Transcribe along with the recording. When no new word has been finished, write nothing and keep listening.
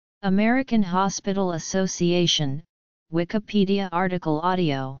American Hospital Association, Wikipedia article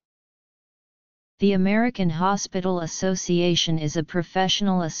audio. The American Hospital Association is a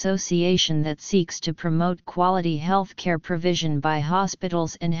professional association that seeks to promote quality healthcare provision by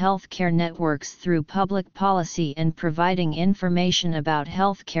hospitals and healthcare networks through public policy and providing information about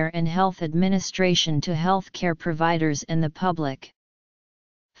healthcare and health administration to healthcare providers and the public.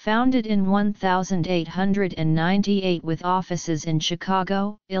 Founded in 1898 with offices in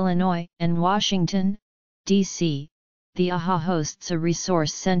Chicago, Illinois, and Washington, D.C., the AHA hosts a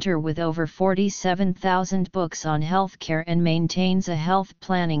resource center with over 47,000 books on healthcare and maintains a health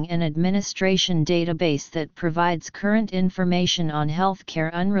planning and administration database that provides current information on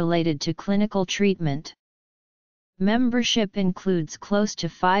healthcare unrelated to clinical treatment. Membership includes close to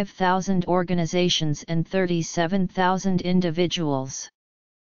 5,000 organizations and 37,000 individuals.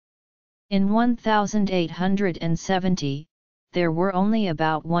 In 1870, there were only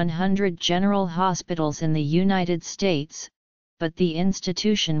about 100 general hospitals in the United States, but the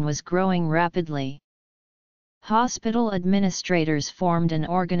institution was growing rapidly. Hospital administrators formed an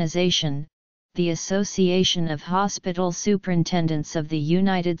organization, the Association of Hospital Superintendents of the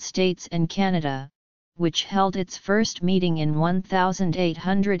United States and Canada, which held its first meeting in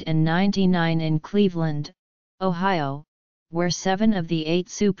 1899 in Cleveland, Ohio, where 7 of the 8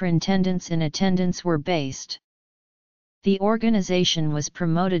 superintendents in attendance were based. The organization was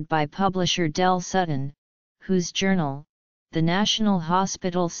promoted by publisher Del Sutton, whose journal, the National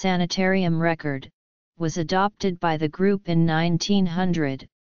Hospital Sanitarium Record, was adopted by the group in 1900,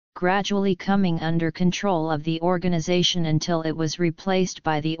 gradually coming under control of the organization until it was replaced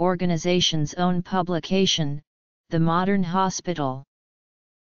by the organization's own publication, The Modern Hospital.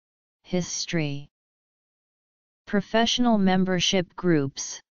 History. Professional membership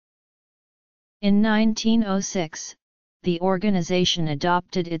groups. In 1906, the organization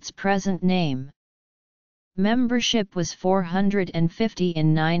adopted its present name. Membership was 450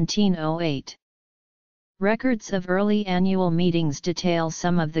 in 1908. Records of early annual meetings detail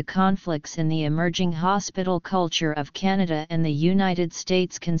some of the conflicts in the emerging hospital culture of Canada and the United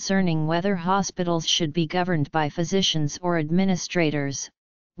States concerning whether hospitals should be governed by physicians or administrators,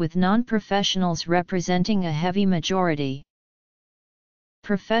 with non-professionals representing a heavy majority.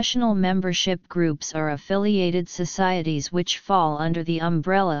 Professional membership groups are affiliated societies which fall under the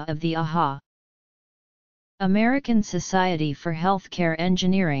umbrella of the AHA. American Society for Healthcare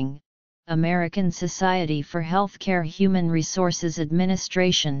Engineering, American Society for Healthcare Human Resources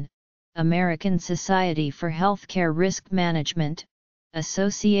Administration, American Society for Healthcare Risk Management,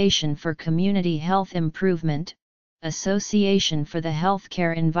 Association for Community Health Improvement, Association for the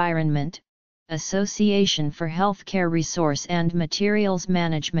Healthcare Environment, Association for Healthcare Resource and Materials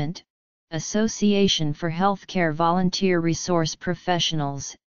Management, Association for Healthcare Volunteer Resource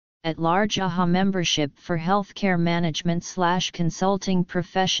Professionals, at-large AHA membership for healthcare management/consulting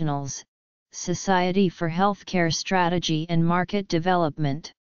professionals, Society for Healthcare Strategy and Market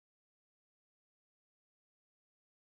Development.